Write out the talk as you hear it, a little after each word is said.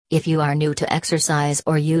If you are new to exercise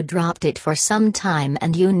or you dropped it for some time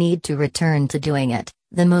and you need to return to doing it,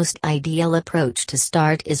 the most ideal approach to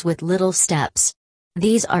start is with little steps.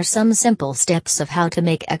 These are some simple steps of how to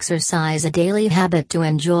make exercise a daily habit to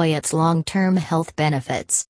enjoy its long-term health benefits.